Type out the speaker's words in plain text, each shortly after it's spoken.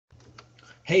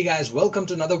Hey guys, welcome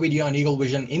to another video on Eagle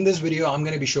Vision. In this video, I'm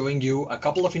going to be showing you a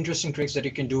couple of interesting tricks that you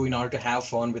can do in order to have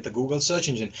fun with the Google search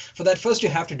engine. For that, first you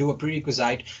have to do a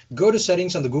prerequisite. Go to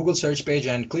settings on the Google search page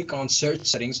and click on search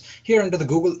settings. Here under the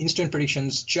Google Instant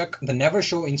Predictions, check the never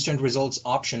show instant results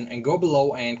option and go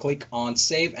below and click on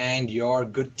save and you're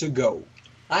good to go.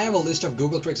 I have a list of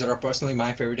Google tricks that are personally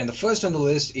my favorite, and the first on the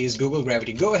list is Google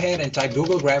Gravity. Go ahead and type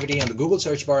Google Gravity on the Google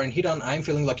search bar and hit on I'm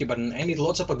feeling lucky button, and it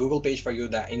loads up a Google page for you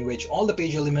in which all the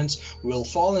page elements will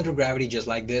fall into gravity just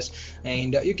like this.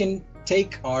 And you can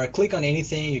take or click on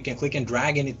anything, you can click and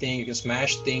drag anything, you can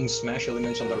smash things, smash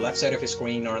elements on the left side of your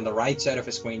screen or on the right side of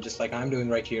your screen, just like I'm doing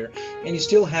right here. And you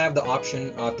still have the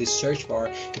option of this search bar.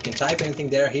 You can type anything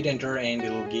there, hit enter, and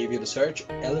it'll give you the search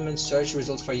elements, search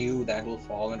results for you that will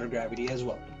fall under gravity as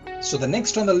well. So the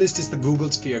next on the list is the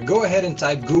Google Sphere. Go ahead and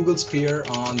type Google Sphere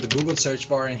on the Google search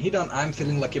bar and hit on I'm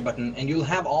feeling lucky button, and you'll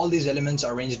have all these elements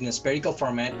arranged in a spherical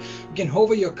format. You can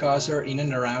hover your cursor in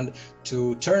and around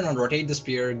to turn and rotate the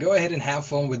sphere. Go ahead and have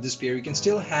fun with the sphere. You can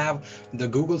still have the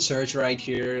Google search right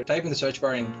here. Type in the search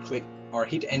bar and click or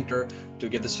hit enter to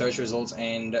get the search results,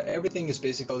 and everything is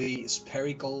basically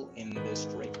spherical in this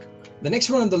trick. The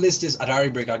next one on the list is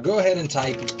Atari Breakout. Go ahead and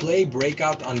type play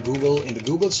breakout on Google in the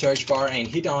Google search bar and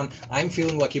hit on I'm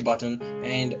feeling lucky button,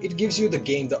 and it gives you the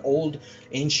game, the old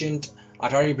ancient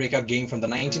Atari Breakout game from the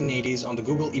 1980s on the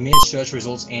Google image search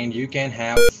results, and you can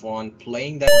have fun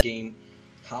playing that game.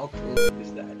 How cool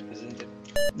is that, isn't it?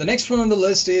 The next one on the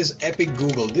list is Epic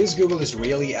Google. This Google is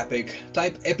really epic.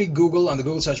 Type Epic Google on the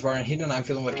Google search bar and hit on I'm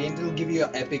feeling lucky, and it'll give you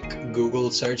an epic Google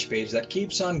search page that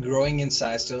keeps on growing in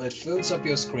size till it fills up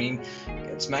your screen,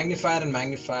 gets magnified and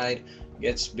magnified,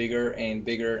 gets bigger and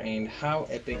bigger, and how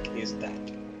epic is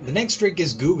that? The next trick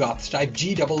is Googoth. Type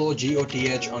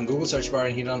Googoth on Google search bar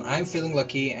and hit on I'm feeling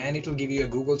lucky, and it will give you a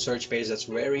Google search page that's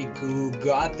very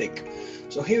Googothic.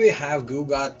 So here we have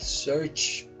Googoth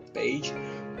search page,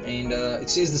 and it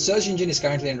says the search engine is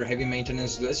currently under heavy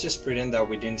maintenance. Let's just pretend that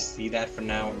we didn't see that for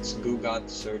now. It's Googoth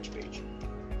search page.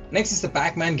 Next is the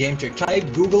Pac-Man game trick.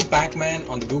 Type Google Pac-Man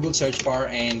on the Google search bar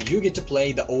and you get to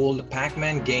play the old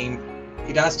Pac-Man game.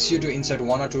 It asks you to insert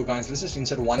 1 or 2 coins. Let's just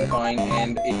insert 1 coin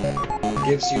and it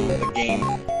gives you the game.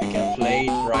 You can play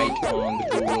it right on the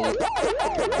Google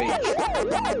page.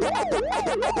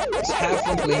 Just have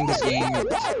fun playing this game.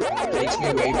 It takes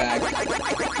me way back.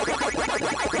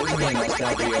 Gives me a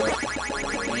nostalgia.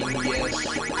 And yes,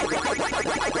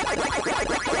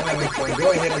 I'm having fun.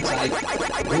 Go ahead and type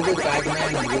Google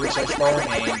Pac-Man on Google search bar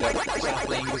and start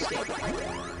playing this game.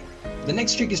 The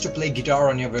next trick is to play guitar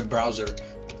on your web browser.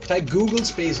 Type Google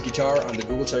space guitar on the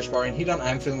Google search bar and hit on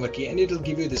I'm feeling lucky, and it'll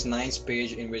give you this nice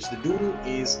page in which the doodle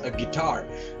is a guitar,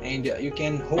 and you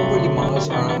can hover your mouse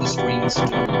around the strings to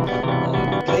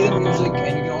play the music,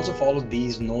 and you can also follow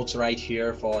these notes right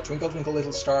here for Twinkle Twinkle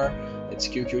Little Star, it's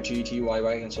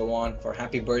QQTTYY and so on, for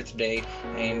happy birthday,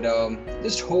 and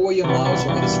just hover your mouse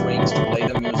over the strings to play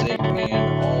the music,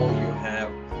 and all you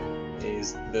have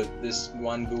is this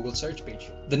one Google search page.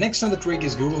 The next on the trick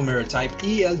is Google Mirror. Type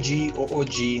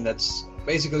ELGOOG, that's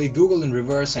basically Google in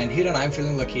reverse, and hit on I'm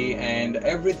feeling lucky, and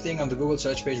everything on the Google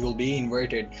search page will be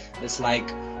inverted. It's like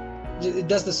it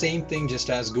does the same thing just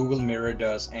as Google Mirror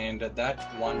does, and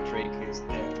that one trick is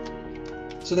there.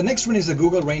 So the next one is the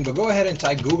Google Rainbow. Go ahead and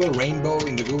type Google Rainbow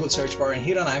in the Google search bar and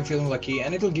hit on I'm feeling lucky,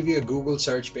 and it'll give you a Google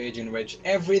search page in which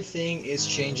everything is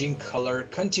changing color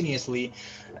continuously.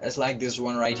 It's like this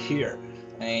one right here.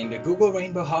 And Google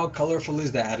Rainbow, how colorful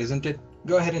is that, isn't it?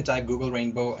 Go ahead and type Google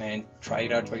Rainbow and try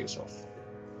it out for yourself.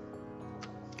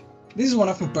 This is one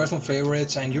of my personal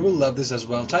favorites, and you will love this as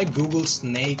well. Type Google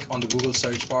Snake on the Google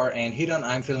search bar and hit on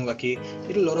I'm feeling lucky.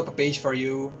 It'll load up a page for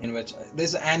you in which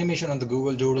there's an animation on the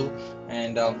Google Doodle,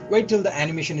 and wait till the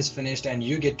animation is finished and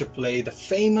you get to play the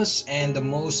famous and the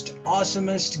most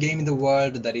awesomest game in the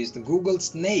world, that is the Google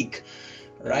Snake,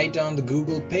 right on the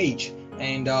Google page.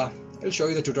 And I'll show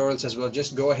you the tutorials as well.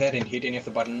 Just go ahead and hit any of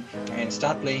the button and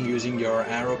start playing using your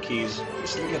arrow keys.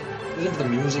 Just listen to the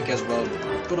music as well.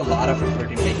 Put a lot of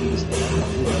effort in making this thing. I don't know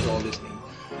who does all this thing.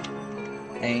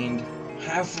 And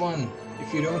have fun.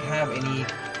 If you don't have any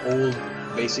old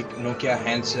basic Nokia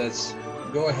handsets,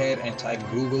 go ahead and type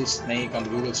Google Snake on the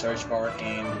Google search bar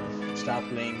and start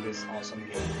playing this awesome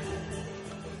game.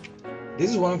 This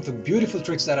is one of the beautiful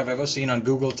tricks that I've ever seen on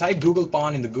Google. Type Google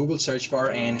Pawn in the Google search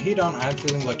bar and hit on I'm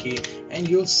feeling lucky, and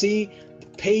you'll see the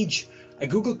page, a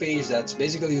Google page that's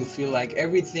basically, you'll feel like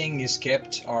everything is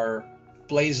kept or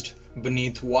placed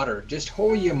beneath water. Just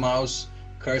hover your mouse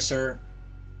cursor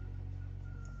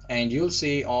and you'll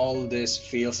see all this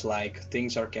feels like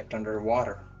things are kept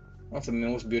underwater. One of the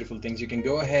most beautiful things. You can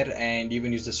go ahead and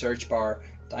even use the search bar,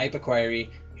 type a query,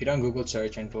 hit on Google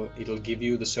search and it'll give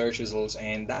you the search results,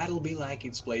 and that'll be like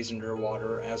it's placed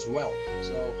underwater as well.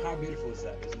 So how beautiful is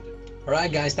that, isn't it?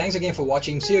 Alright guys, thanks again for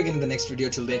watching. See you again in the next video.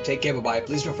 Till then, take care, bye bye.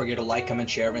 Please don't forget to like, comment,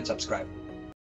 share and subscribe.